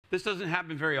This doesn't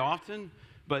happen very often,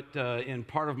 but in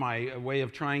part of my way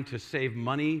of trying to save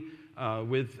money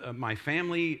with my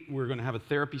family, we're going to have a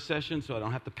therapy session so I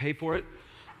don't have to pay for it.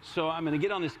 So I'm going to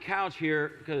get on this couch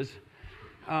here because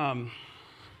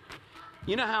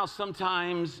you know how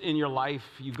sometimes in your life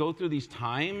you go through these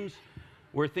times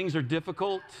where things are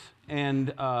difficult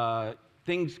and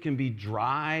things can be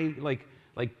dry,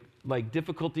 like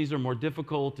difficulties are more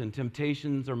difficult and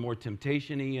temptations are more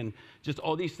temptation-y, and just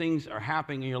all these things are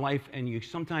happening in your life, and you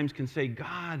sometimes can say,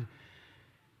 God,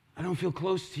 I don't feel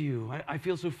close to you. I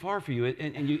feel so far from you.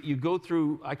 And you go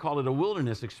through, I call it a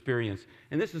wilderness experience.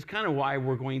 And this is kind of why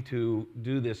we're going to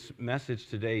do this message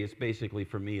today. It's basically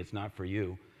for me, it's not for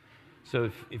you. So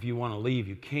if you want to leave,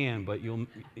 you can, but you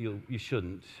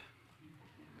shouldn't.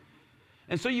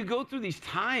 And so you go through these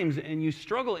times and you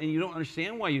struggle and you don't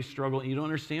understand why you struggle and you don't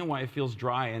understand why it feels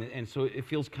dry, and so it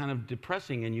feels kind of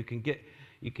depressing, and you can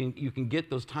get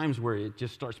those times where it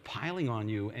just starts piling on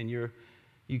you, and you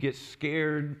get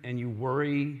scared and you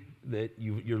worry that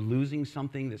you're losing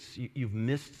something, that you've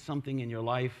missed something in your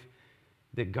life,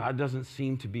 that God doesn't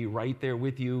seem to be right there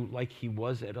with you like he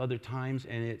was at other times,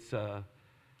 and it's a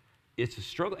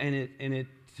struggle, and it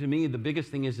to me the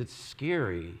biggest thing is it's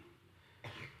scary.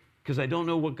 Because I don't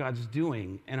know what God's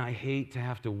doing, and I hate to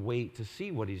have to wait to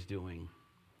see what he's doing.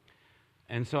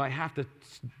 And so I have to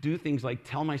do things like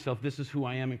tell myself this is who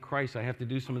I am in Christ. I have to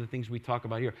do some of the things we talk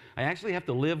about here. I actually have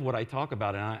to live what I talk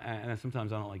about, and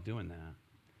sometimes I don't like doing that.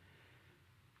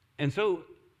 And so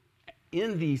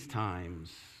in these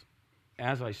times,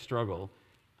 as I struggle,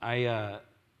 I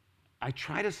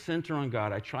try to center on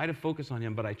God. I try to focus on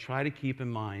him, but I try to keep in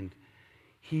mind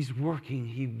he's working.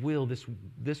 He will. This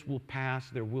will pass.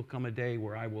 There will come a day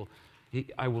where I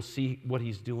will see what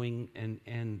he's doing,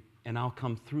 and I'll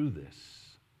come through this.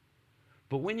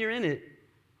 But when you're in it,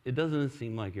 it doesn't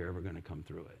seem like you're ever going to come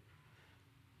through it.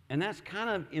 And that's kind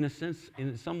of, in a sense,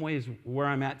 in some ways, where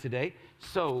I'm at today.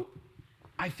 So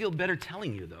I feel better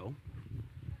telling you, though.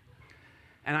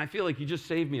 And I feel like you just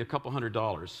saved me a couple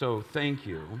 $100. So thank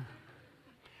you.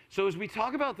 So as we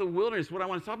talk about the wilderness, what I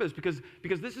want to talk about is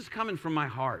because this is coming from my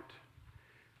heart.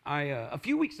 A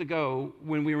few weeks ago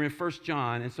when we were in 1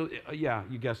 John, and so yeah,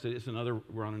 you guessed it,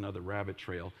 we're on another rabbit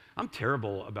trail. I'm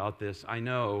terrible about this, I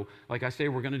know. Like I say,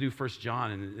 we're going to do 1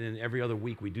 John, and then every other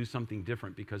week we do something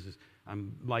different because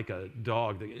I'm like a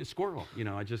dog, a squirrel. You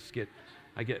know,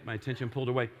 I get my attention pulled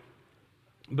away.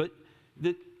 But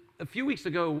a few weeks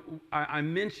ago, I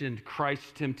mentioned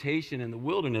Christ's temptation in the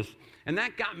wilderness, and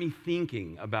that got me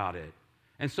thinking about it.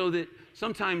 And so that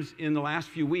sometimes in the last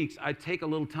few weeks, I'd take a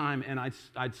little time and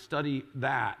I'd study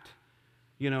that,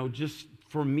 just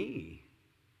for me.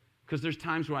 Because there's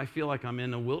times where I feel like I'm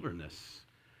in a wilderness,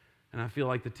 and I feel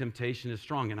like the temptation is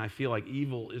strong, and I feel like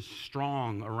evil is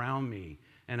strong around me,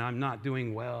 and I'm not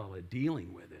doing well at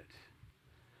dealing with it.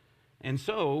 And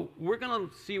so we're going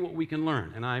to see what we can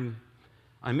learn, and I'm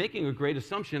making a great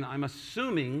assumption. I'm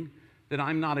assuming that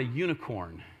I'm not a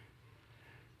unicorn,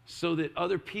 so that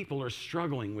other people are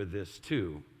struggling with this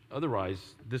too.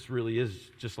 Otherwise, this really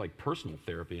is just like personal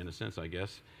therapy in a sense, I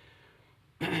guess.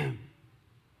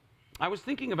 I was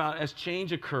thinking about as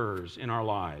change occurs in our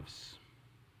lives.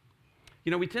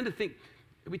 We tend to think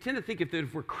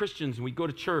if we're Christians and we go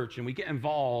to church and we get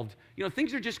involved,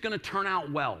 things are just going to turn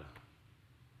out well.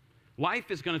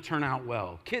 Life is going to turn out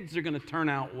well. Kids are going to turn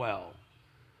out well.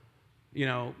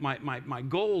 My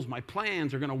goals, my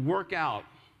plans are going to work out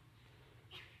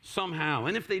somehow.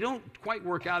 And if they don't quite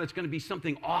work out, it's going to be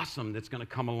something awesome that's going to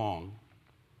come along.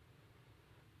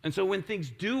 And so when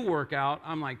things do work out,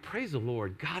 I'm like, praise the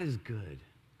Lord, God is good.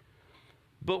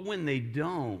 But when they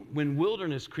don't, when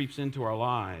wilderness creeps into our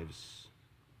lives,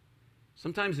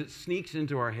 sometimes it sneaks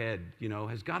into our head,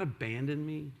 has God abandoned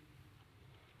me?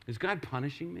 Is God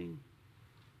punishing me?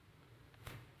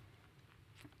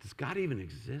 Does God even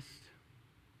exist?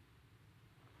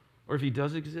 Or if he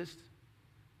does exist,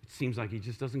 it seems like he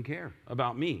just doesn't care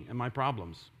about me and my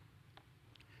problems.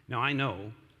 Now, I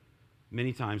know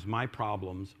many times my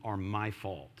problems are my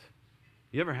fault.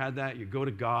 You ever had that? You go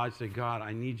to God, say, God,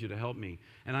 I need you to help me.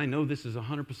 And I know this is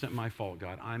 100% my fault,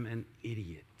 God. I'm an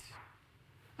idiot.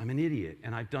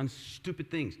 And I've done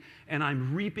stupid things. And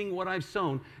I'm reaping what I've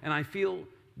sown. And I feel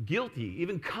guilty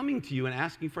even coming to you and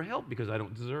asking for help because I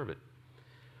don't deserve it.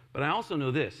 But I also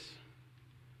know this.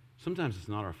 Sometimes it's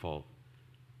not our fault.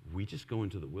 We just go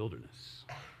into the wilderness.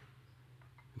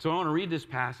 And so I want to read this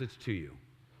passage to you.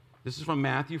 This is from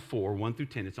Matthew 4, 1 through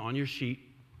 10. It's on your sheet.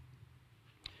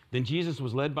 Then Jesus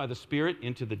was led by the Spirit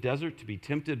into the desert to be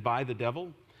tempted by the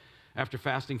devil. After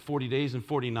fasting 40 days and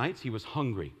 40 nights, he was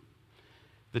hungry.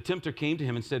 The tempter came to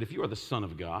him and said, if you are the Son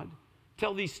of God,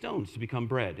 Tell these stones to become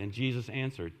bread." And Jesus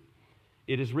answered,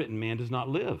 "It is written, man does not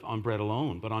live on bread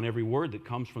alone, but on every word that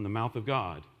comes from the mouth of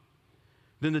God."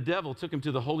 Then the devil took him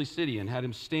to the holy city and had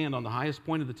him stand on the highest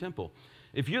point of the temple.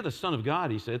 "If you're the Son of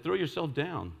God," he said, "throw yourself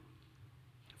down.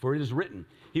 For it is written,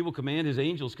 he will command his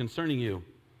angels concerning you,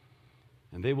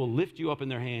 and they will lift you up in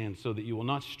their hands so that you will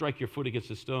not strike your foot against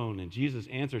a stone." And Jesus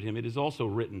answered him, "It is also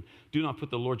written, do not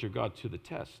put the Lord your God to the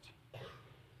test."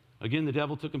 Again, the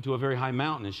devil took him to a very high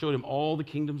mountain and showed him all the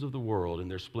kingdoms of the world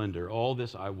and their splendor. "All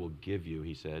this I will give you,"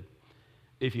 he said,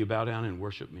 "if you bow down and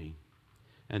worship me."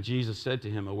 And Jesus said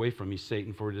to him, "Away from me,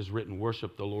 Satan, for it is written,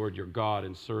 worship the Lord your God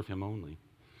and serve him only."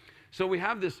 So we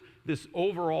have this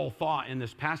overall thought in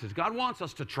this passage. God wants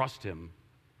us to trust him.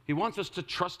 He wants us to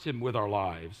trust him with our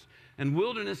lives. And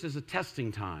wilderness is a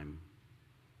testing time.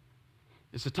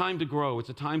 It's a time to grow. It's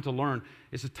a time to learn.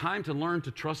 It's a time to learn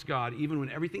to trust God even when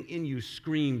everything in you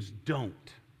screams,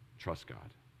 don't trust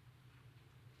God.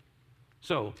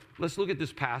 So let's look at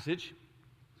this passage.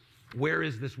 Where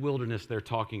is this wilderness they're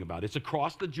talking about? It's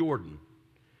across the Jordan.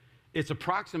 It's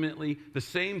approximately the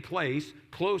same place,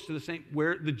 close to the same,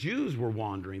 where the Jews were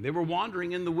wandering. They were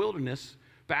wandering in the wilderness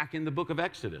back in the book of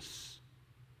Exodus.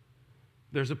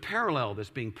 There's a parallel that's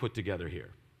being put together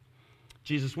here.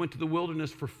 Jesus went to the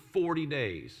wilderness for 40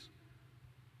 days.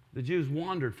 The Jews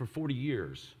wandered for 40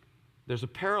 years. There's a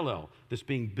parallel that's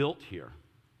being built here.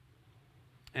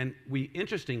 And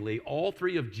interestingly, all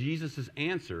three of Jesus'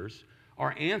 answers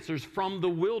are answers from the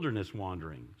wilderness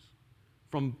wanderings,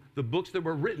 from the books that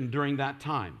were written during that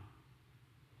time.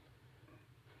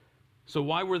 So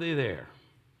why were they there?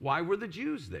 Why were the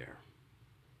Jews there?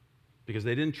 Because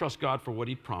they didn't trust God for what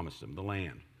he promised them, the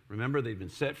land. Remember, they'd been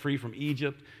set free from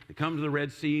Egypt. They come to the Red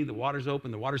Sea, the water's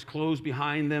open, the water's closed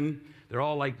behind them. They're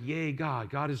all like, yay,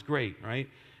 God is great, right?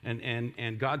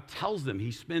 And God tells them,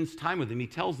 he spends time with them. He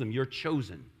tells them, you're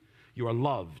chosen, you are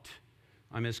loved.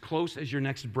 I'm as close as your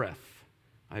next breath.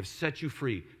 I have set you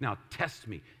free. Now test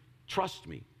me, trust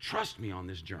me on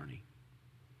this journey.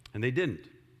 And they didn't.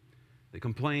 They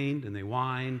complained and they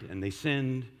whined and they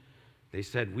sinned. They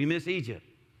said, we miss Egypt.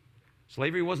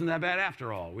 Slavery wasn't that bad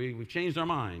after all. We've changed our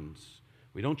minds.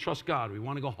 We don't trust God. We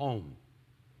want to go home.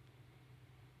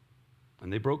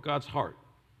 And they broke God's heart.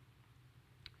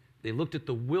 They looked at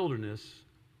the wilderness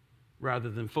rather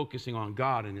than focusing on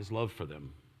God and his love for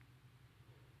them.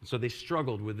 And so they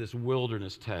struggled with this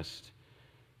wilderness test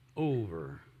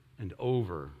over and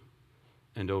over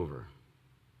and over.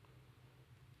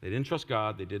 They didn't trust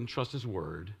God. They didn't trust his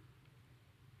word.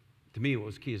 To me, what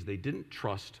was key is they didn't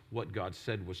trust what God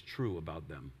said was true about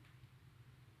them.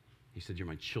 He said, you're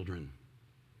my children.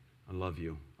 I love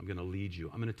you. I'm going to lead you.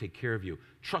 I'm going to take care of you.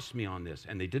 Trust me on this.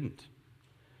 And they didn't.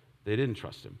 They didn't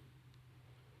trust him.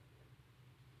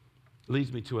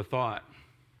 Leads me to a thought.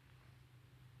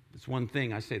 It's one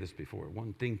thing, I say this before,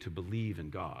 one thing to believe in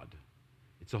God.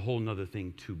 It's a whole nother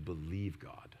thing to believe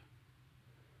God.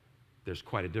 There's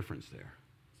quite a difference there.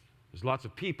 There's lots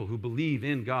of people who believe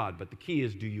in God, but the key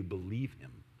is, do you believe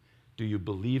him? Do you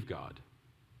believe God?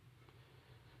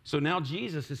 So now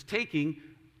Jesus is taking,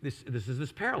 this is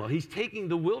this parallel. He's taking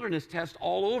the wilderness test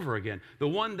all over again. The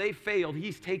one they failed,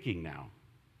 he's taking now.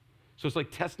 So it's like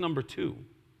test number 2.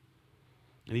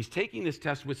 And he's taking this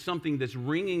test with something that's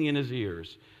ringing in his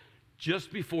ears.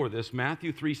 Just before this,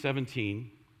 Matthew 3:17,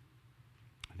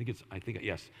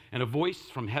 yes. And a voice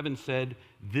from heaven said,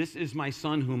 this is my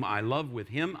son whom I love. With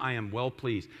him I am well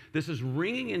pleased. This is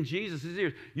ringing in Jesus'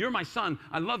 ears. You're my son.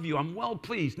 I love you. I'm well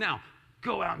pleased. Now,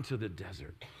 go out into the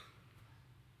desert.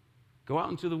 Go out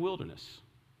into the wilderness.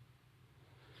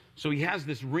 So he has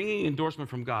this ringing endorsement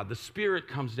from God. The Spirit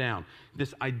comes down.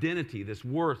 This identity, this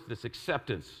worth, this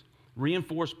acceptance,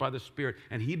 reinforced by the Spirit.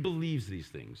 And he believes these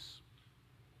things.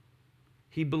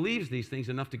 He believes these things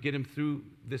enough to get him through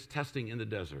this testing in the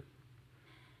desert.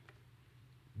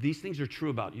 These things are true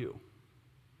about you.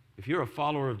 If you're a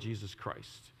follower of Jesus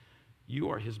Christ, you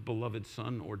are his beloved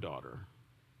son or daughter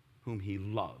whom he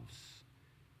loves,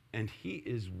 and he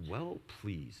is well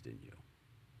pleased in you.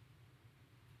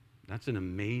 That's an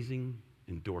amazing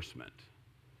endorsement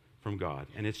from God,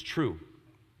 and it's true.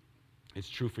 It's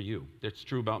true for you. It's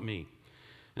true about me.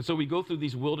 And so we go through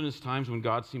these wilderness times when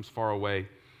God seems far away.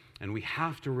 And we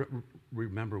have to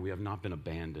remember we have not been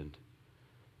abandoned.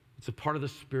 It's a part of the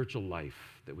spiritual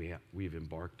life that we've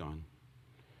embarked on.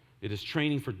 It is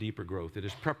training for deeper growth. It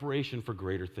is preparation for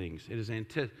greater things. It is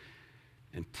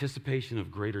anticipation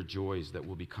of greater joys that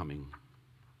will be coming.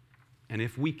 And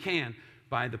if we can,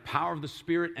 by the power of the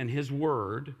Spirit and his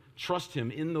word, trust him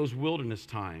in those wilderness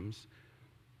times,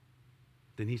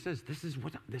 then he says,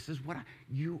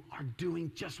 you are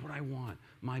doing just what I want,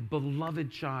 my beloved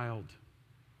child.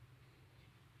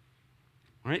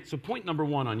 All right, so point number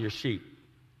 1 on your sheet.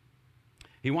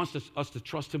 He wants us to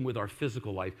trust him with our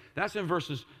physical life. That's in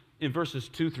verses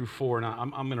 2 through 4, and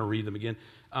I'm going to read them again.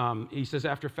 He says,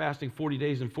 after fasting 40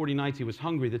 days and 40 nights, he was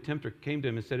hungry. The tempter came to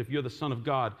him and said, if you're the Son of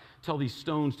God, tell these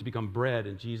stones to become bread.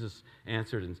 And Jesus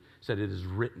answered and said, it is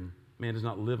written, man does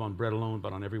not live on bread alone,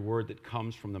 but on every word that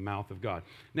comes from the mouth of God.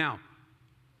 Now,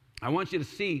 I want you to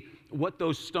see what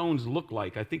those stones look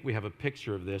like. I think we have a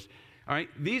picture of this. All right,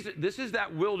 this is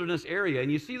that wilderness area,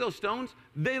 and you see those stones?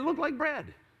 They look like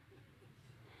bread.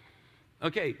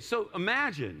 Okay, so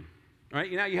imagine, right?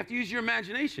 You know, you have to use your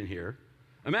imagination here.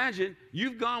 Imagine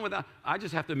you've gone without, I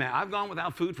just have to imagine, I've gone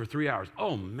without food for 3 hours.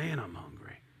 Oh man, I'm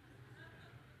hungry.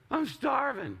 I'm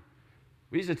starving.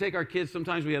 We used to take our kids,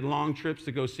 sometimes we had long trips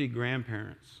to go see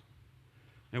grandparents.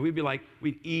 And we'd be like,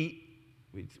 we'd eat,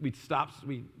 we'd stop,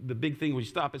 the big thing, we'd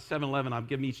stop at 7-Eleven, I'd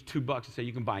give them each $2 and say,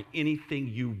 you can buy anything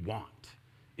you want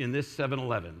in this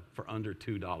 7-Eleven for under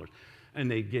 $2. And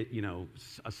they'd get, you know,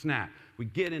 a snack.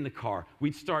 We'd get in the car.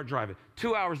 We'd start driving.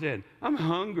 2 hours in, I'm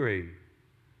hungry.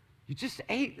 You just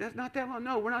ate. That's not that long.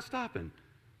 No, we're not stopping.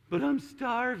 But I'm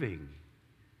starving.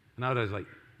 And I was like,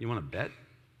 you want to bet?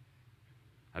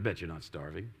 I bet you're not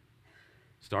starving.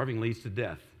 Starving leads to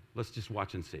death. Let's just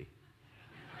watch and see.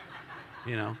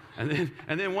 You know? And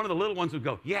then one of the little ones would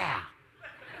go, yeah.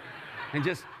 And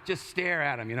just stare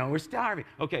at him, you know, we're starving.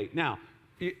 Okay, now,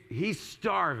 he's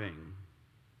starving.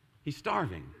 He's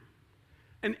starving.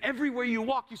 And everywhere you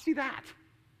walk, you see that.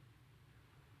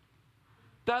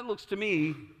 That looks to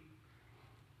me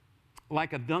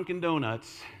like a Dunkin'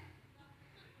 Donuts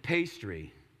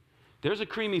pastry. There's a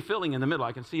creamy filling in the middle.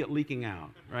 I can see it leaking out,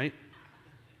 right?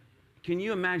 Can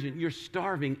you imagine? You're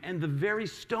starving, and the very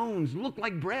stones look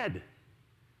like bread.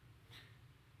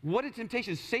 What a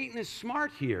temptation. Satan is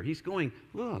smart here. He's going,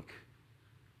 look,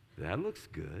 that looks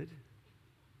good.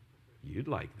 You'd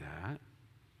like that.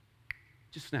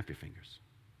 Just snap your fingers.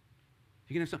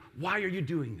 You can have some. Why are you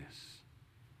doing this?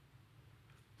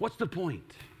 What's the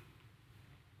point?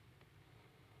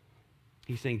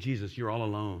 He's saying, Jesus, you're all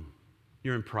alone.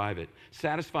 You're in private.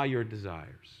 Satisfy your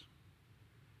desires.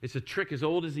 It's a trick as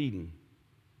old as Eden.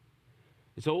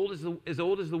 It's as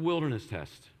old as the wilderness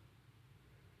test.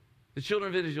 The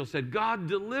children of Israel said, God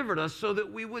delivered us so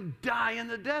that we would die in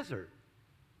the desert.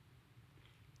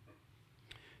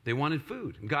 They wanted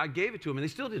food, and God gave it to them, and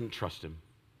they still didn't trust him.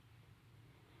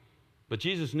 But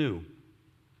Jesus knew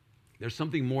there's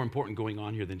something more important going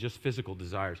on here than just physical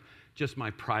desires, just my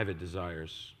private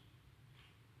desires.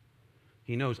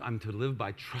 He knows I'm to live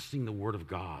by trusting the Word of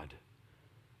God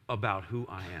about who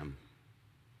I am.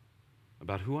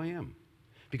 About who I am.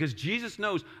 Because Jesus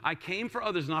knows I came for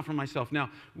others, not for myself.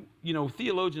 Now, you know,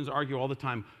 theologians argue all the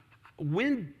time,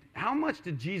 how much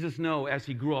did Jesus know as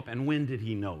he grew up, and when did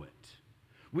he know it?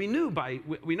 We know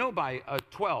by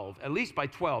 12, at least by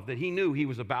 12, that he knew he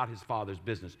was about his Father's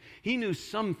business. He knew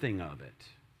something of it.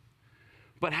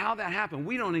 But how that happened,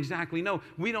 we don't exactly know.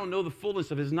 We don't know the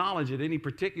fullness of his knowledge at any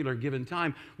particular given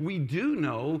time. We do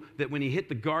know that when he hit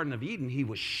the Garden of Eden, he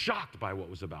was shocked by what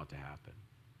was about to happen.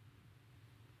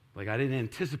 Like, I didn't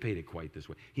anticipate it quite this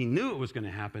way. He knew it was going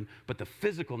to happen, but the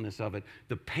physicalness of it,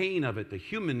 the pain of it, the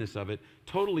humanness of it,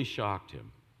 totally shocked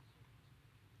him.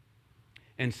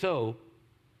 And so,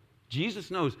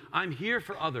 Jesus knows, I'm here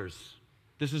for others.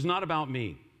 This is not about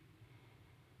me.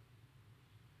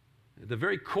 The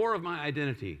very core of my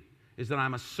identity is that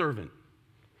I'm a servant.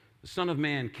 The Son of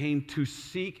Man came to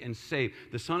seek and save.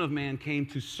 The Son of Man came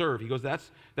to serve. He goes,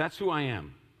 that's who I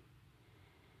am.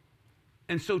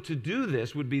 And so to do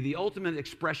this would be the ultimate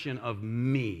expression of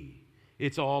me.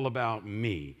 It's all about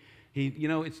me.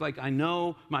 It's like, I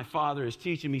know my Father is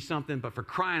teaching me something, but for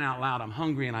crying out loud, I'm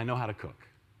hungry and I know how to cook.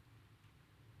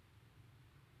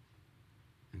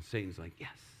 And Satan's like,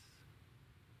 yes,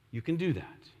 you can do that.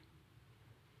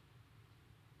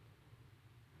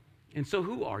 And so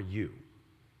who are you?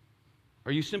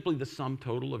 Are you simply the sum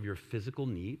total of your physical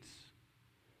needs?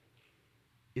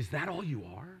 Is that all you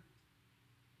are?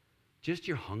 Just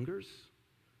your hungers?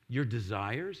 Your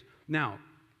desires? Now,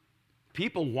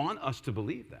 people want us to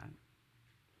believe that.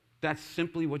 That's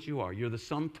simply what you are. You're the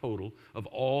sum total of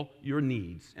all your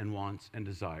needs and wants and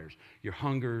desires. Your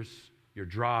hungers, your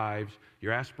drives,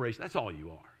 your aspirations, that's all you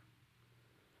are.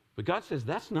 But God says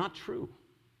that's not true.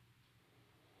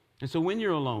 And so when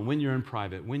you're alone, when you're in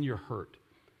private, when you're hurt,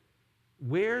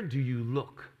 where do you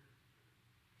look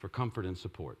for comfort and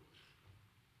support?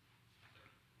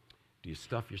 Do you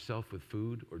stuff yourself with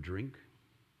food or drink?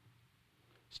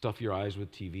 Stuff your eyes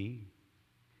with TV,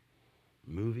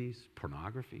 movies,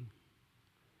 pornography?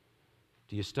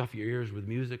 Do you stuff your ears with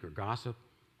music or gossip?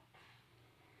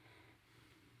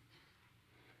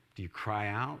 Do you cry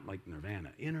out like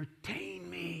Nirvana, entertain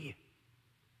me?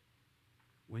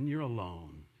 When you're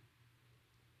alone,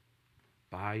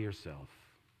 by yourself,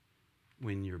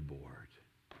 when you're bored,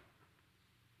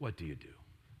 what do you do?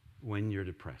 When you're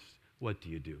depressed, what do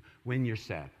you do? When you're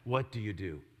sad, what do you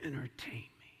do? Entertain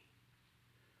me.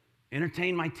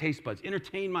 Entertain my taste buds,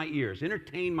 entertain my ears,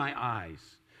 entertain my eyes.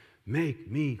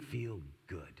 Make me feel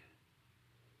good.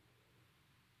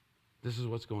 This is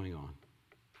what's going on.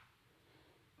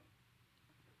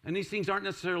 And these things aren't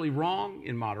necessarily wrong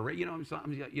in moderation.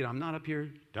 I'm not up here,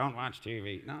 don't watch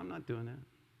TV. No, I'm not doing that.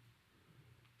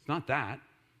 It's not that.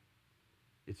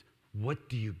 It's what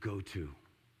do you go to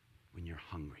when you're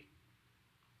hungry?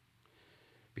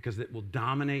 Because it will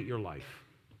dominate your life.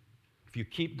 If you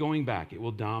keep going back, it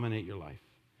will dominate your life.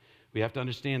 We have to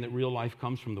understand that real life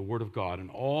comes from the Word of God, and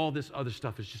all this other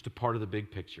stuff is just a part of the big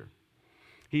picture.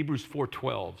 Hebrews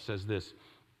 4:12 says this,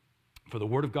 "For the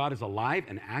Word of God is alive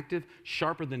and active,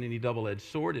 sharper than any double-edged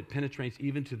sword. It penetrates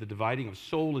even to the dividing of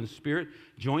soul and spirit,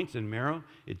 joints and marrow.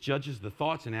 It judges the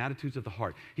thoughts and attitudes of the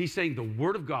heart." He's saying the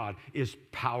Word of God is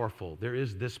powerful. There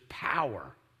is this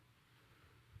power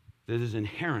that is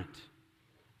inherent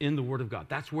in the Word of God.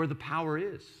 That's where the power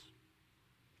is.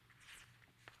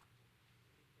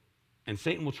 And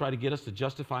Satan will try to get us to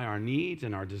justify our needs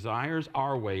and our desires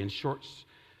our way and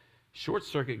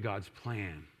short-circuit God's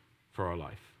plan for our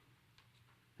life.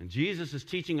 And Jesus is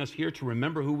teaching us here to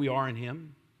remember who we are in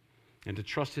Him and to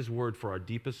trust His word for our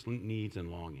deepest needs and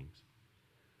longings.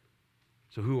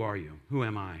 So who are you? Who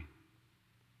am I?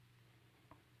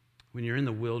 When you're in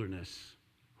the wilderness,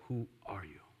 who are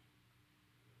you?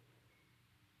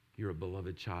 You're a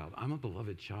beloved child. I'm a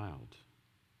beloved child.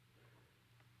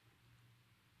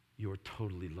 You are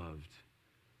totally loved,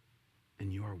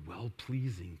 and you are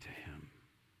well-pleasing to Him.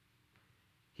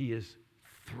 He is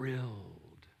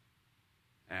thrilled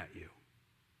at you.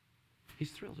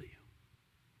 He's thrilled at you.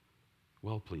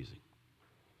 Well-pleasing.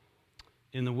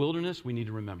 In the wilderness, we need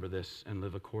to remember this and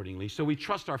live accordingly. So we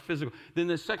trust our physical. Then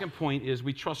the second point is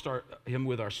we trust Him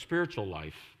with our spiritual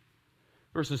life.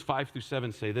 Verses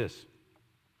 5-7 say this.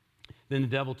 "Then the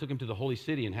devil took him to the holy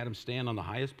city and had him stand on the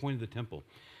highest point of the temple.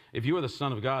 'If you are the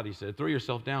Son of God,' he said, 'throw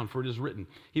yourself down, for it is written,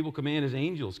 He will command His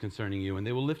angels concerning you, and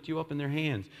they will lift you up in their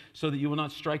hands, so that you will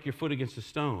not strike your foot against a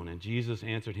stone.' And Jesus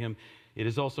answered him, 'It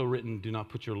is also written, do not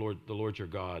put the Lord your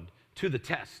God to the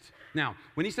test.'" Now,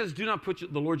 when he says do not put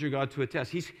the Lord your God to a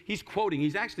test,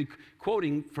 he's actually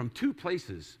quoting from two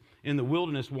places in the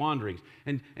wilderness wanderings.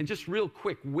 And just real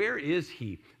quick, where is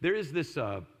he? There is this...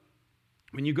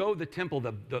 When you go to the temple,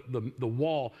 the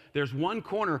wall, there's one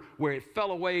corner where it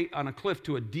fell away on a cliff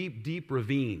to a deep, deep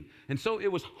ravine. And so it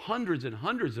was hundreds and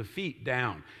hundreds of feet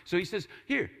down. So he says,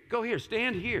 "Here, go here,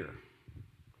 stand here."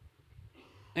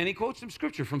 And he quotes some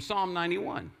scripture from Psalm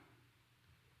 91.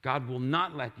 God will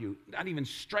not let you, not even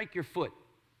strike your foot.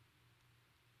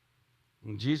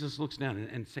 And Jesus looks down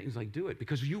and Satan's like, "Do it,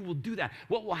 because you will do that."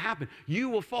 What will happen? You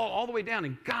will fall all the way down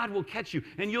and God will catch you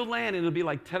and you'll land and it'll be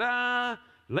like, ta-da!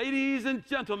 Ladies and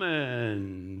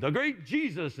gentlemen, the great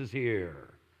Jesus is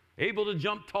here, able to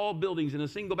jump tall buildings in a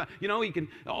single bound. He can,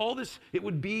 all this, it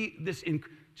would be this,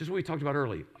 just what we talked about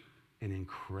earlier, an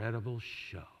incredible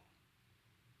show,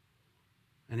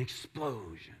 an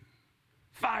explosion,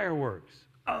 fireworks.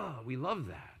 Oh, we love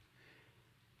that.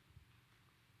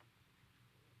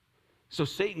 So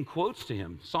Satan quotes to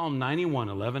him Psalm 91,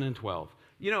 11 and 12.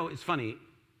 It's funny,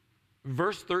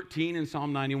 verse 13 in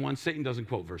Psalm 91, Satan doesn't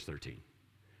quote verse 13.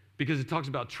 Because it talks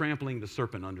about trampling the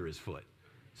serpent under his foot.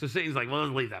 So Satan's like, well,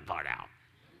 let's leave that part out.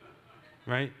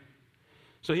 Right?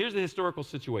 So here's the historical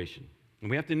situation. And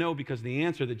we have to know because the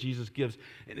answer that Jesus gives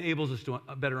enables us to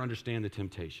better understand the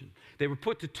temptation. They were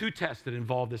put to two tests that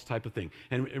involve this type of thing.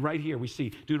 And right here we see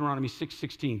Deuteronomy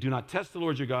 6:16. "Do not test the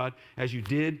Lord your God as you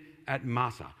did at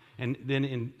Massah." And then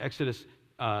in Exodus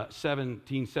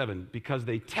 17:7, "Because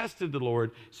they tested the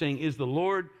Lord, saying, 'Is the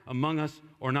Lord among us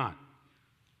or not?'"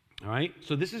 All right,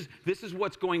 so this is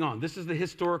what's going on. This is the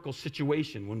historical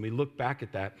situation when we look back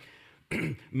at that.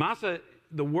 Massah,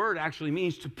 the word actually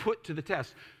means to put to the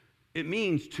test. It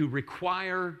means to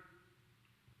require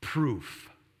proof.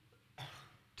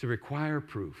 To require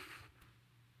proof.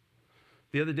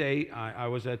 The other day, I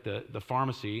was at the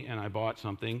pharmacy and I bought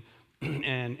something,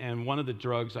 and one of the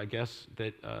drugs, I guess,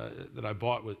 that I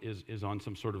bought is on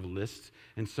some sort of list,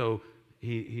 and so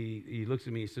He looks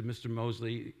at me, he said, "Mr.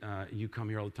 Mosley, you come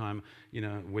here all the time,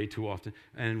 way too often,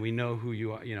 and we know who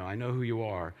you are, I know who you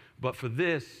are, but for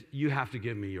this, you have to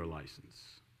give me your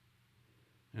license."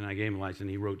 And I gave him a license, and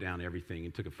he wrote down everything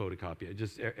and took a photocopy,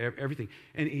 just everything.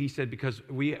 And he said, because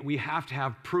we have to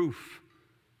have proof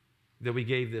that we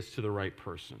gave this to the right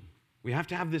person. We have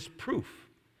to have this proof.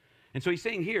 And so he's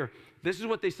saying here, this is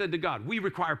what they said to God. We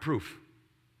require proof.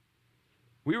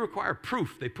 We require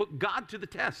proof. They put God to the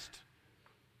test.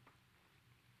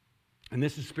 And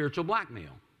this is spiritual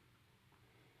blackmail.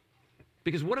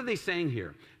 Because what are they saying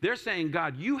here? They're saying,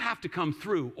 God, you have to come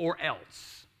through or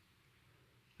else.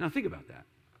 Now think about that.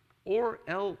 Or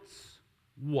else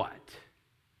what?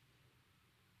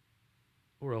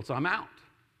 Or else I'm out.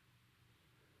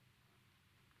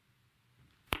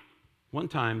 One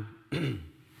time,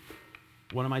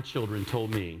 one of my children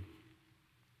told me,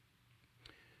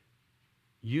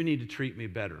 you need to treat me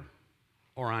better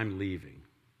or I'm leaving.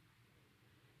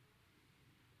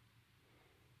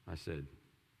 I said,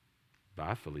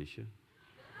 bye, Felicia.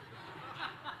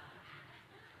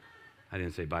 I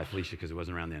didn't say bye, Felicia, because it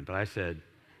wasn't around then, but I said,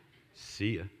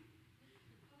 see ya.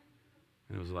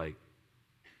 And it was like,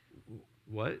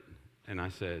 what? And I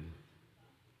said,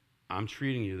 I'm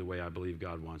treating you the way I believe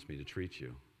God wants me to treat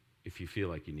you. If you feel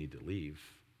like you need to leave,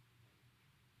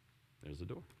 there's the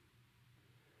door.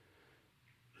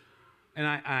 And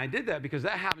I did that because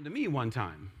that happened to me one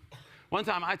time. One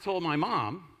time I told my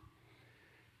mom,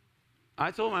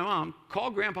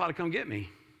 call Grandpa to come get me.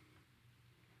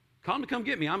 Call him to come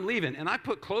get me. I'm leaving. And I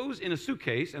put clothes in a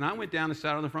suitcase, and I went down and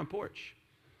sat on the front porch.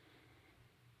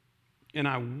 And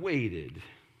I waited.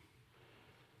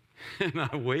 And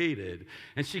I waited.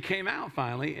 And she came out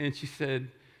finally, and she said,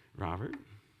 Robert,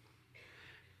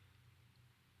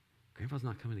 Grandpa's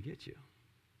not coming to get you.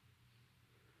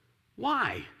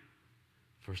 Why?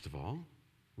 First of all,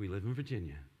 we live in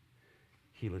Virginia.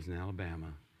 He lives in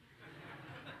Alabama.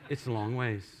 It's a long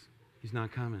ways. He's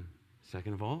not coming.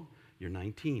 Second of all, you're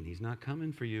 19. He's not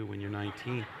coming for you when you're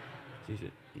 19.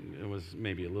 It was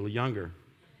maybe a little younger.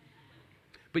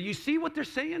 But you see what they're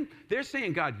saying? They're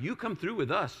saying, God, you come through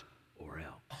with us or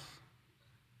else.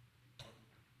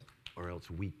 Or else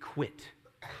we quit.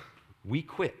 We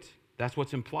quit. That's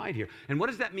what's implied here. And what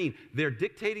does that mean? They're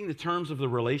dictating the terms of the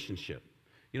relationship.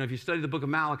 You know, if you study the book of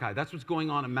Malachi, that's what's going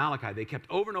on in Malachi. They kept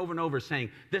over and over and over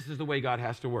saying, this is the way God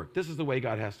has to work. This is the way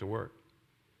God has to work.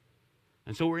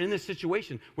 And so we're in this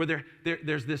situation where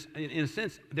there's this, in a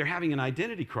sense, they're having an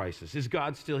identity crisis. Is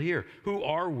God still here? Who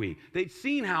are we? They'd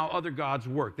seen how other gods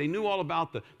work. They knew all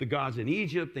about the gods in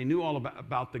Egypt. They knew all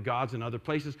about the gods in other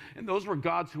places. And those were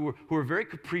gods who were very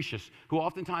capricious, who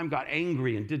oftentimes got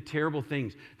angry and did terrible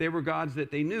things. They were gods that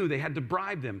they knew they had to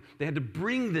bribe them. They had to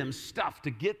bring them stuff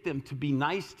to get them to be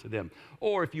nice to them.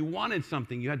 Or if you wanted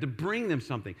something, you had to bring them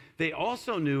something. They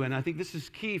also knew, and I think this is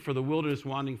key for the wilderness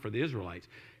wandering for the Israelites,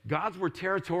 gods were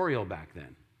territorial back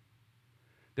then.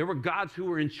 There were gods who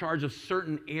were in charge of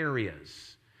certain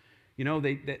areas. You know,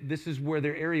 this is where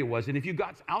their area was. And if you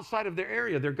got outside of their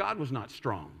area, their God was not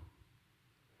strong.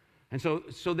 And so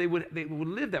they would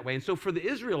live that way. And so for the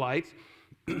Israelites,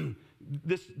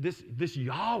 this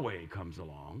Yahweh comes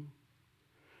along,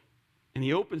 and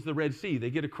he opens the Red Sea. They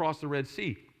get across the Red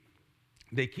Sea.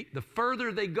 The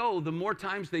further they go, the more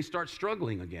times they start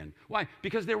struggling again. Why?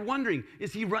 Because they're wondering,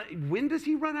 when does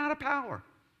he run out of power?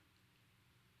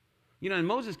 You know, and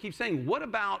Moses keeps saying,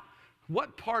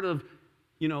 what part of,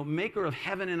 maker of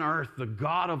heaven and earth, the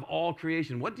God of all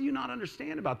creation, what do you not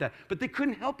understand about that? But they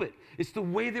couldn't help it. It's the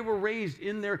way they were raised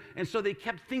in there. And so they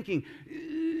kept thinking,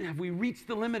 have we reached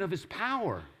the limit of his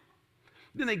power?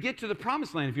 Then they get to the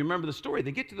promised land. If you remember the story,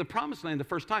 they get to the promised land the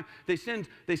first time. They send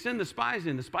the spies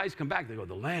in. The spies come back. They go,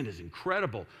 the land is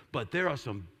incredible, but there are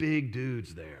some big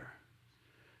dudes there.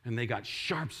 And they got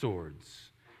sharp swords.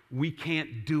 We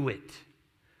can't do it.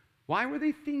 Why were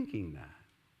they thinking that?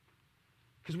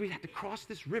 Because we had to cross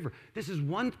this river.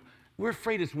 We're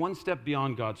afraid it's one step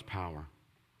beyond God's power.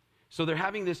 So they're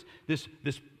having this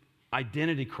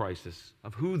identity crisis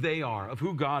of who they are, of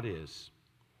who God is.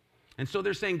 And so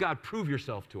they're saying, God, prove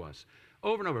yourself to us.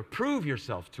 Over and over, prove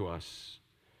yourself to us.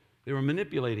 They were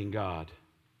manipulating God.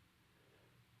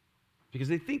 Because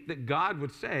they think that God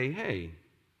would say, hey,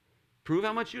 prove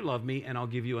how much you love me and I'll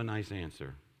give you a nice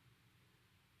answer.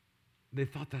 They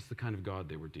thought that's the kind of God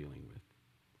they were dealing with.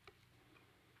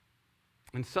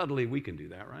 And subtly we can do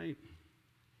that, right?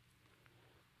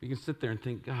 We can sit there and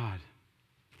think, God,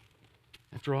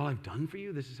 after all I've done for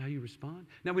you, this is how you respond?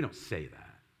 Now, we don't say that.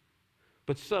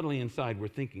 But subtly inside, we're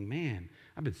thinking, man,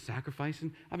 I've been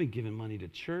sacrificing. I've been giving money to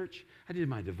church. I did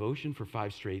my devotion for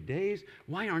 5 straight days.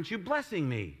 Why aren't you blessing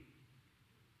me?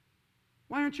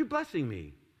 Why aren't you blessing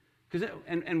me?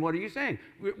 And what are you saying?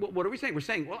 What are we saying? We're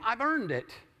saying, well, I've earned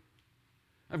it.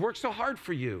 I've worked so hard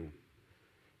for you.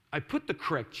 I put the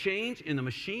correct change in the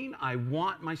machine. I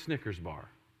want my Snickers bar.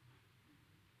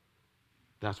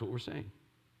 That's what we're saying.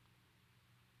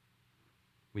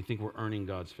 We think we're earning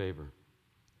God's favor.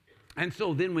 And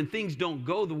so then when things don't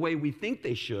go the way we think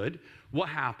they should, what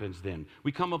happens then?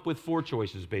 We come up with 4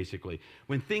 choices, basically.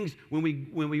 When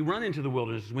we run into the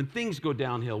wilderness, when things go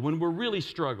downhill, when we're really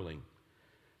struggling,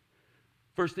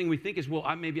 first thing we think is,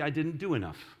 well, maybe I didn't do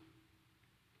enough.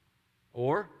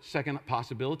 Or second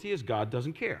possibility is God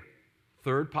doesn't care.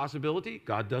 Third possibility,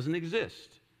 God doesn't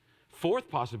exist. Fourth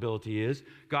possibility is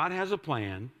God has a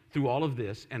plan through all of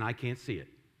this and I can't see it.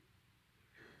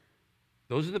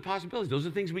 Those are the possibilities. Those are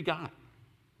the things we got.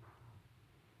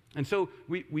 And so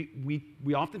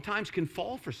we oftentimes can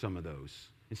fall for some of those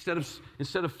instead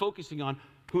of focusing on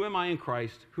who am I in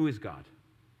Christ, who is God.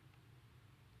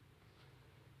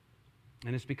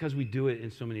 And it's because we do it in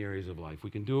so many areas of life. We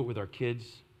can do it with our kids.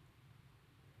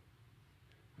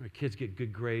 Our kids get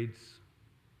good grades.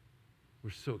 We're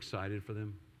so excited for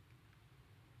them.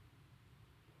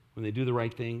 When they do the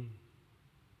right thing,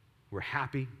 we're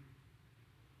happy.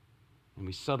 And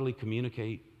we subtly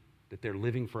communicate that they're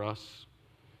living for us.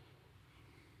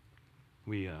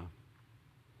 We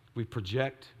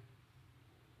project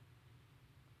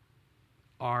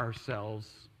ourselves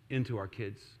into our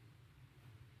kids.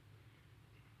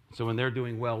 So when they're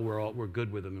doing well, we're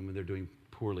good with them, and when they're doing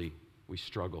poorly, we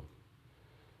struggle.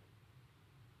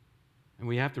 And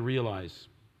we have to realize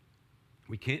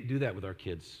we can't do that with our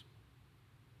kids.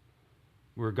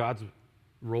 We're God's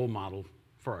role model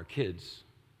for our kids,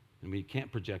 and we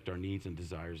can't project our needs and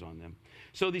desires on them.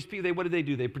 So these people, what did they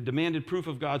do? They demanded proof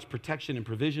of God's protection and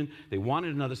provision. They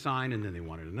wanted another sign, and then they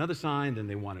wanted another sign, then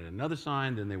they wanted another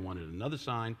sign, then they wanted another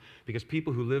sign, because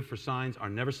people who live for signs are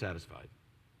never satisfied,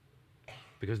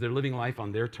 because they're living life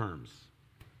on their terms.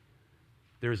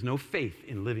 There is no faith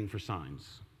in living for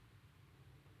signs.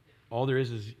 All there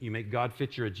is you make God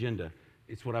fit your agenda.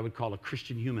 It's what I would call a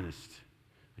Christian humanist.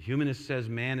 A humanist says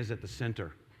man is at the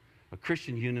center. A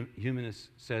Christian humanist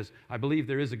says, I believe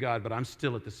there is a God, but I'm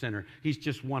still at the center. He's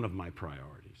just one of my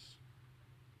priorities.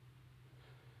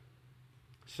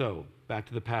 So, back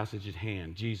to the passage at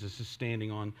hand. Jesus is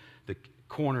standing on the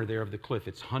corner there of the cliff.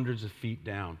 It's hundreds of feet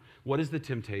down. What is the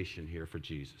temptation here for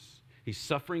Jesus? He's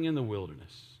suffering in the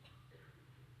wilderness.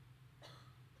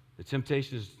 The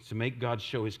temptation is to make God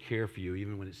show his care for you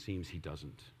even when it seems he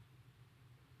doesn't.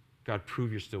 God,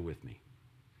 prove you're still with me.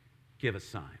 Give a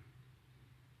sign.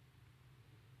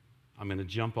 I'm going to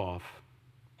jump off.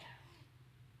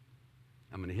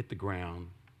 I'm going to hit the ground.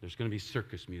 There's going to be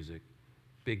circus music,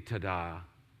 big ta-da,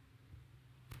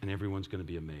 and everyone's going to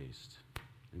be amazed.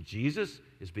 And Jesus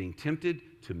is being tempted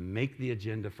to make the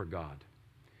agenda for God.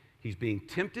 He's being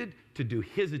tempted to do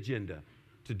his agenda,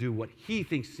 to do what he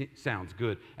thinks sounds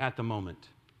good at the moment,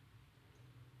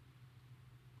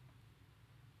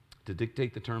 to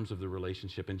dictate the terms of the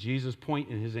relationship. And Jesus' point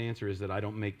in his answer is that I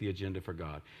don't make the agenda for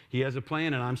God. He has a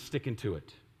plan, and I'm sticking to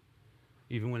it,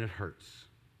 even when it hurts.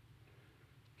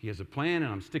 He has a plan,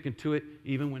 and I'm sticking to it,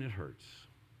 even when it hurts.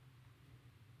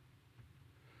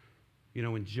 You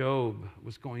know, when Job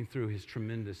was going through his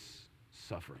tremendous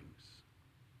sufferings,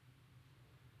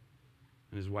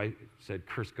 and his wife said,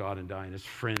 curse God and die, and his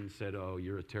friend said, oh,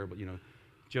 you're a terrible,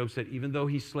 Job said, even though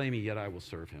he slay me, yet I will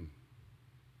serve him.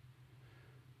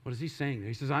 What is he saying there?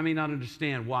 He says, I may not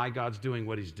understand why God's doing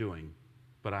what he's doing,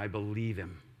 but I believe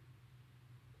him.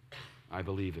 I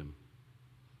believe him.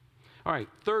 All right,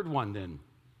 third one then.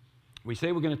 We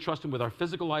say we're going to trust him with our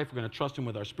physical life. We're going to trust him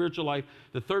with our spiritual life.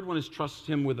 The third one is trust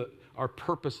him with our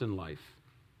purpose in life.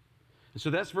 And so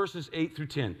that's verses 8 through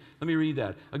 10. Let me read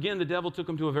that. Again, the devil took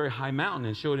him to a very high mountain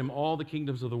and showed him all the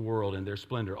kingdoms of the world and their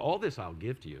splendor. All this I'll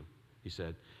give to you, he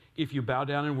said, if you bow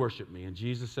down and worship me. And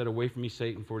Jesus said, away from me,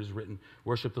 Satan, for it is written,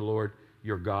 worship the Lord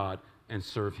your God and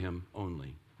serve him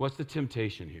only. What's the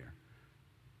temptation here?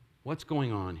 What's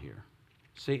going on here?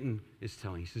 Satan is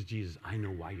telling, he says, Jesus, I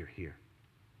know why you're here.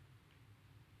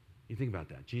 You think about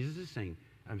that.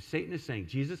 Satan is saying,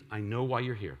 Jesus, I know why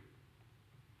you're here.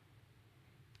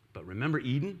 But remember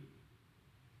Eden?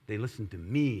 They listened to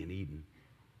me in Eden.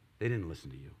 They didn't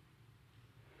listen to you.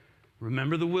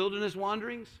 Remember the wilderness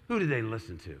wanderings? Who did they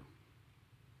listen to?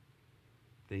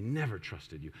 They never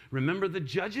trusted you. Remember the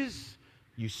judges?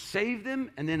 You saved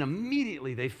them, and then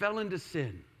immediately they fell into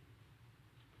sin.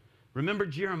 Remember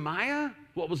Jeremiah?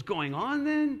 What was going on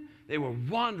then? They were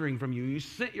wandering from you. You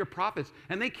sent your prophets,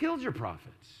 and they killed your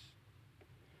prophets.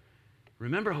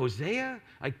 Remember Hosea?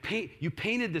 You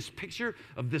painted this picture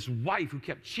of this wife who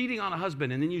kept cheating on a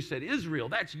husband, and then you said, Israel,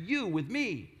 that's you with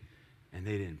me. And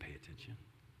they didn't pay attention.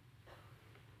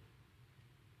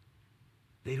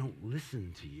 They don't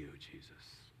listen to you,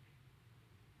 Jesus,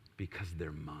 because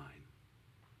they're mine.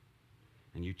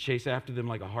 And you chase after them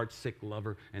like a heart-sick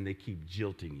lover, and they keep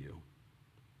jilting you.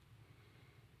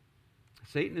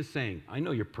 Satan is saying, I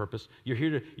know your purpose. You're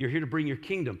here to bring your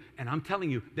kingdom. And I'm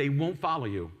telling you, they won't follow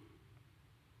you.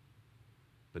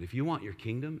 But if you want your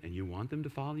kingdom and you want them to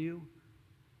follow you,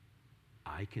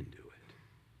 I can do it.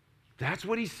 That's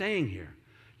what he's saying here.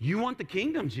 You want the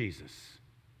kingdom, Jesus?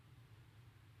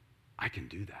 I can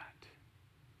do that.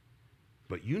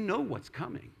 But you know what's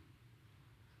coming.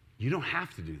 You don't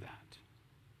have to do that.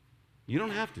 You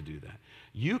don't have to do that.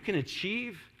 You can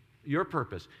achieve your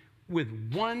purpose with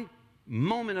one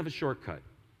moment of a shortcut.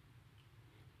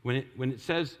 When it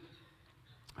says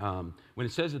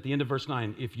at the end of verse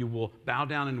 9, if you will bow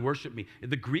down and worship me,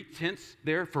 the Greek tense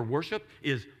there for worship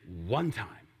is one time.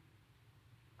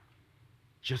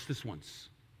 Just this once.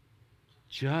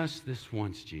 Just this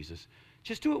once, Jesus.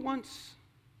 Just do it once.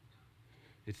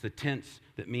 It's the tense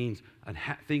that means a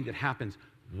thing that happens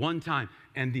one time,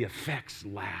 and the effects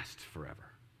last forever.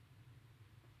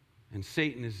 And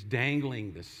Satan is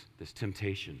dangling this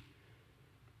temptation.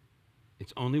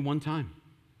 It's only one time.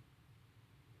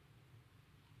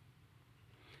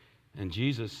 And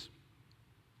Jesus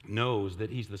knows that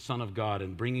he's the Son of God,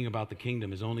 and bringing about the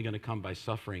kingdom is only going to come by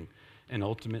suffering and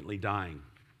ultimately dying.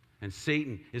 And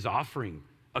Satan is offering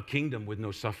a kingdom with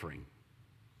no suffering.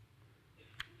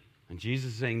 And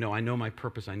Jesus is saying, no, I know my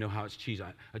purpose. I know how it's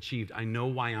achieved. I know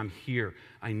why I'm here.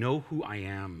 I know who I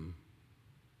am.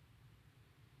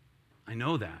 I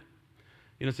know that.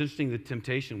 You know, it's interesting that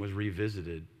temptation was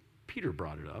revisited. Peter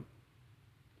brought it up.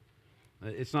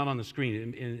 It's not on the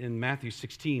screen. In Matthew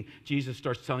 16, Jesus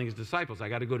starts telling his disciples, I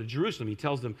got to go to Jerusalem. He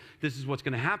tells them, this is what's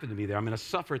going to happen to me there. I'm going to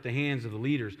suffer at the hands of the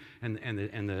leaders and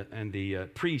the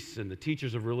priests and the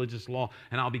teachers of religious law,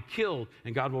 and I'll be killed,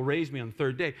 and God will raise me on the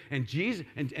third day. And Jesus,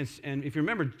 and if you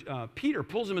remember, Peter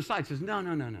pulls him aside and says, no.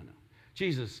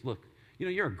 Jesus, look, you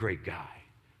know, you're a great guy,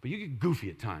 but you get goofy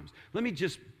at times. Let me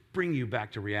just bring you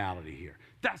back to reality here.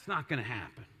 That's not going to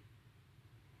happen.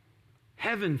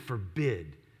 Heaven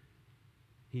forbid.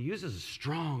 He uses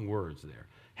strong words there.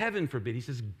 Heaven forbid. He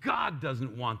says, God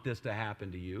doesn't want this to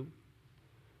happen to you.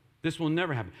 This will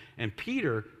never happen. And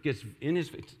Peter gets in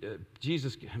his,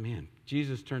 Jesus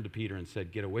turned to Peter and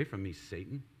said, get away from me,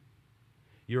 Satan.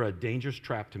 You're a dangerous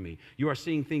trap to me. You are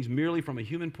seeing things merely from a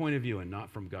human point of view and not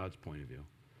from God's point of view.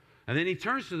 And then he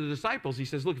turns to the disciples. He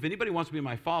says, look, if anybody wants to be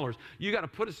my followers, you got to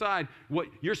put aside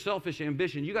your selfish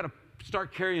ambition. You got to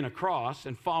start carrying a cross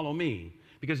and follow me.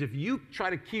 Because if you try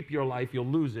to keep your life, you'll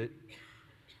lose it.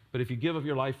 But if you give up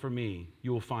your life for me,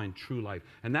 you will find true life.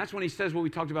 And that's when he says what we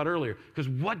talked about earlier. Because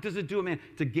what does it do a man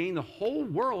to gain the whole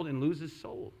world and lose his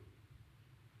soul?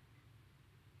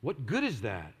 What good is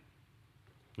that?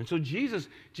 And so Jesus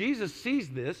sees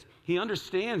this. He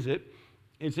understands it.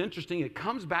 It's interesting. It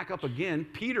comes back up again.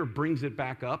 Peter brings it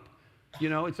back up. You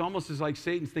know, it's almost as like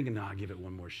Satan's thinking, no, I'll give it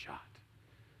one more shot.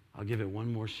 I'll give it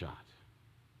one more shot.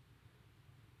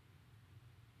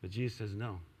 But Jesus says,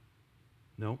 no,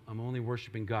 I'm only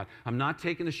worshiping God. I'm not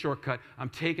taking the shortcut. I'm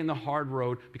taking the hard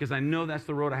road because I know that's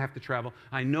the road I have to travel.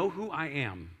 I know who I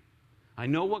am. I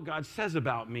know what God says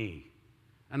about me,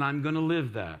 and I'm going to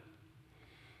live that.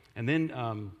 And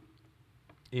then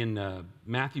in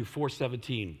Matthew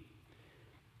 4:17,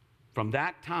 from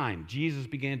that time, Jesus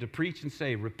began to preach and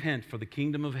say, repent, for the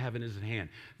kingdom of heaven is at hand.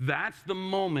 That's the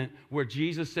moment where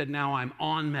Jesus said, now I'm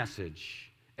on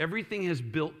message. Everything has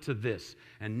built to this.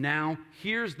 And now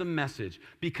here's the message,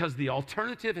 because the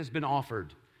alternative has been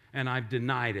offered and I've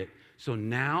denied it. So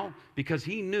now, because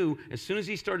he knew as soon as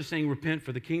he started saying, repent,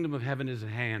 for the kingdom of heaven is at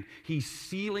hand, he's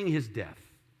sealing his death.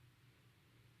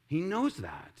 He knows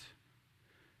that.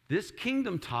 This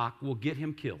kingdom talk will get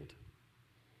him killed.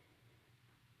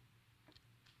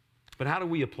 But how do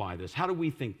we apply this? How do we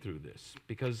think through this?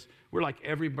 Because we're like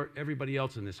everybody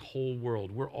else in this whole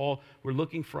world. We're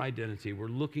looking for identity. We're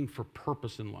looking for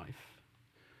purpose in life.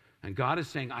 And God is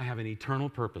saying, I have an eternal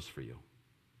purpose for you.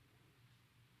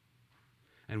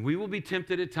 And we will be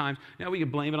tempted at times. Now, we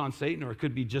can blame it on Satan, or it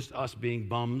could be just us being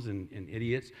bums and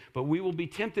idiots. But we will be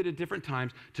tempted at different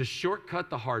times to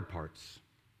shortcut the hard parts,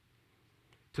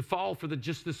 to fall for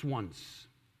just this once.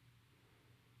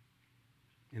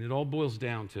 And it all boils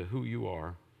down to who you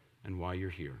are and why you're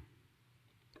here.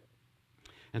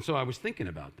 And so I was thinking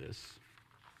about this.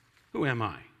 Who am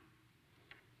I?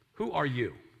 Who are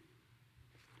you?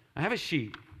 I have a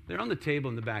sheet. They're on the table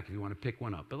in the back if you want to pick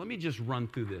one up. But let me just run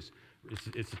through this.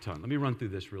 It's a ton. Let me run through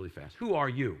this really fast. Who are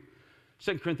you?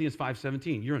 2 Corinthians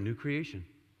 5:17, you're a new creation.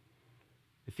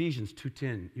 Ephesians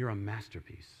 2:10, you're a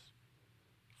masterpiece.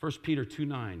 1 Peter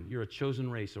 2:9, you're a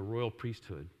chosen race, a royal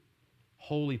priesthood,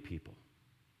 holy people.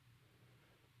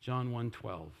 John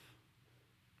 1:12,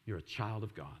 you're a child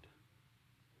of God.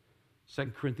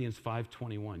 2 Corinthians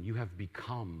 5:21, you have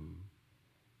become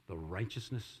the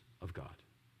righteousness of God.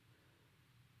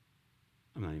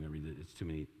 I'm not even going to read it. It's too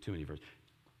many verses.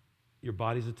 Your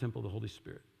body's a temple of the Holy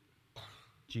Spirit.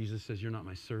 Jesus says, you're not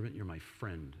my servant, you're my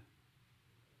friend.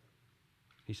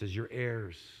 He says, you're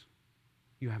heirs.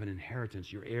 You have an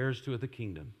inheritance. You're heirs to the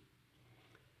kingdom.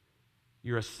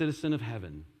 You're a citizen of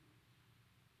heaven.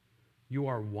 You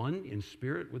are one in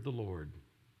spirit with the Lord.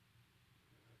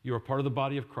 You are part of the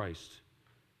body of Christ.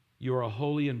 You are a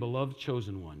holy and beloved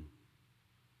chosen one.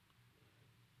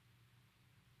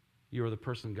 You are the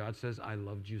person God says, I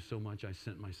loved you so much, I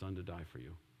sent my son to die for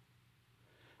you.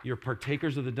 You're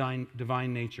partakers of the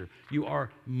divine nature. You are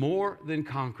more than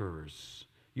conquerors.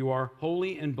 You are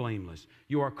holy and blameless.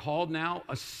 You are called now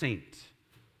a saint,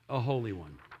 a holy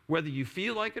one, whether you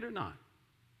feel like it or not.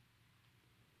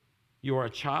 You are a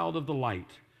child of the light.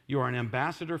 You are an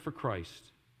ambassador for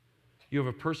Christ. You have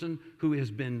a person who has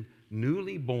been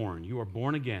newly born. You are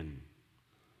born again.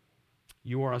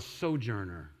 You are a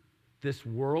sojourner. This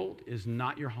world is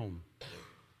not your home.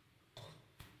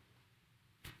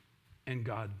 And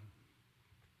God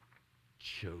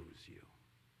chose you.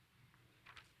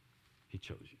 He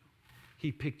chose you.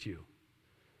 He picked you.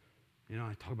 You know,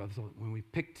 I talk about this all, when we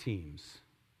pick teams,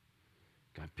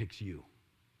 God picks you.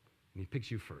 And he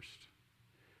picks you first.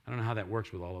 I don't know how that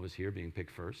works with all of us here being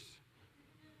picked first.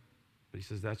 But he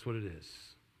says that's what it is.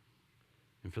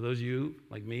 And for those of you,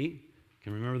 like me,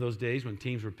 can remember those days when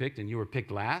teams were picked and you were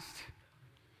picked last?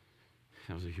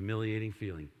 That was a humiliating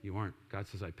feeling. You weren't. God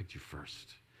says, I picked you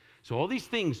first. So all these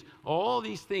things,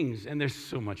 and there's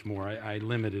so much more. I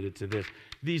limited it to this.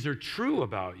 These are true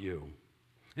about you.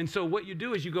 And so what you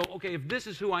do is you go, okay, if this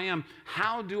is who I am,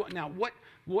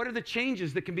 what are the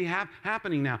changes that can be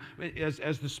happening now?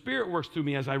 As the Spirit works through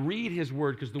me, as I read his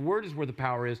word, because the word is where the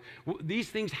power is, these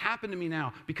things happen to me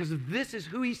now because this is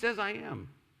who he says I am.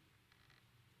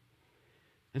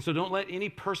 And so don't let any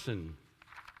person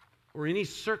or any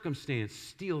circumstance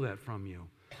steal that from you,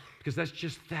 because that's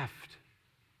just theft.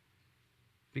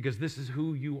 Because this is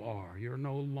who you are. You're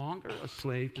no longer a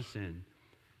slave to sin.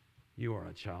 You are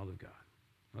a child of God.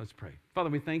 Let's pray. Father,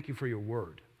 we thank you for your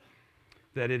word,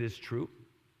 that it is true.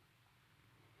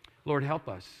 Lord, help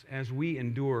us as we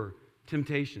endure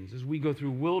temptations, as we go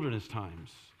through wilderness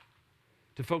times,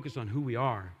 to focus on who we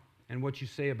are and what you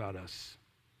say about us.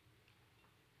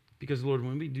 Because, Lord,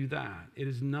 when we do that, it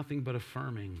is nothing but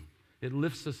affirming. It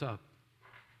lifts us up.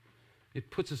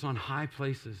 It puts us on high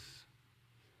places.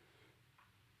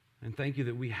 And thank you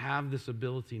that we have this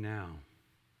ability now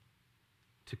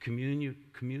to commune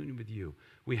with you.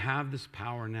 We have this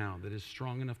power now that is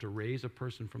strong enough to raise a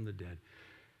person from the dead.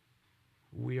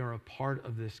 We are a part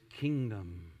of this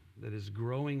kingdom that is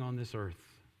growing on this earth.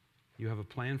 You have a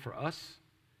plan for us.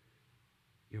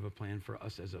 You have a plan for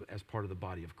us as part of the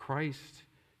body of Christ.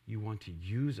 You want to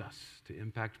use us to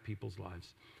impact people's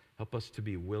lives. Help us to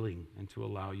be willing and to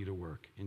allow you to work.